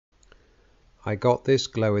I got this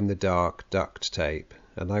glow-in-the-dark duct tape,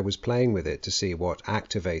 and I was playing with it to see what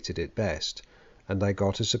activated it best, and I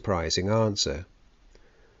got a surprising answer.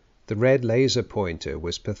 The red laser pointer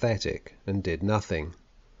was pathetic and did nothing.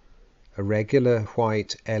 A regular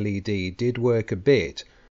white LED did work a bit,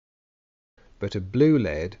 but a blue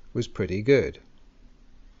LED was pretty good.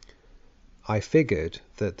 I figured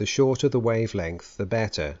that the shorter the wavelength the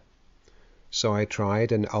better, so I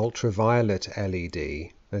tried an ultraviolet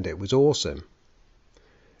LED, and it was awesome.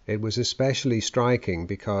 It was especially striking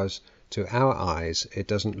because to our eyes it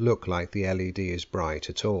doesn't look like the LED is bright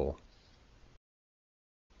at all.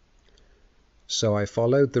 So I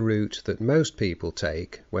followed the route that most people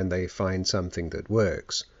take when they find something that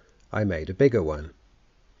works. I made a bigger one.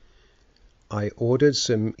 I ordered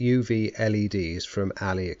some UV LEDs from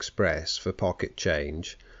AliExpress for pocket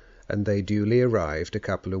change, and they duly arrived a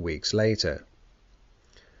couple of weeks later.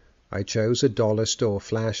 I chose a dollar store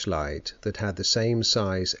flashlight that had the same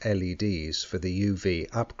size LEDs for the UV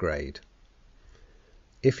upgrade.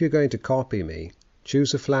 If you're going to copy me,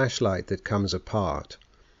 choose a flashlight that comes apart.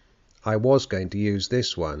 I was going to use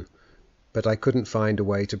this one, but I couldn't find a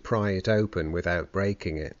way to pry it open without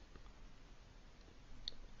breaking it.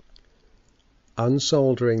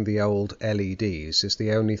 Unsoldering the old LEDs is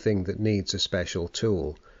the only thing that needs a special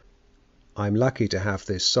tool. I'm lucky to have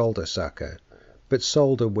this solder sucker, but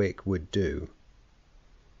solder wick would do.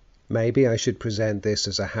 Maybe I should present this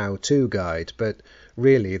as a how-to guide, but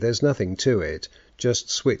really there's nothing to it. Just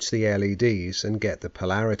switch the LEDs and get the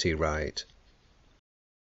polarity right.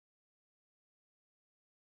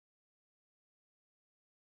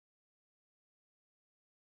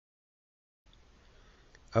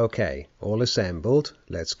 Okay, all assembled,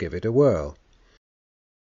 let's give it a whirl.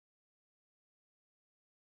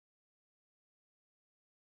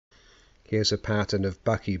 Here's a pattern of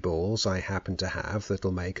buckyballs I happen to have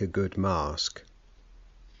that'll make a good mask.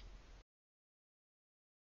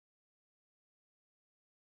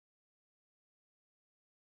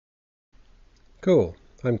 Cool,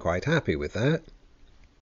 I'm quite happy with that.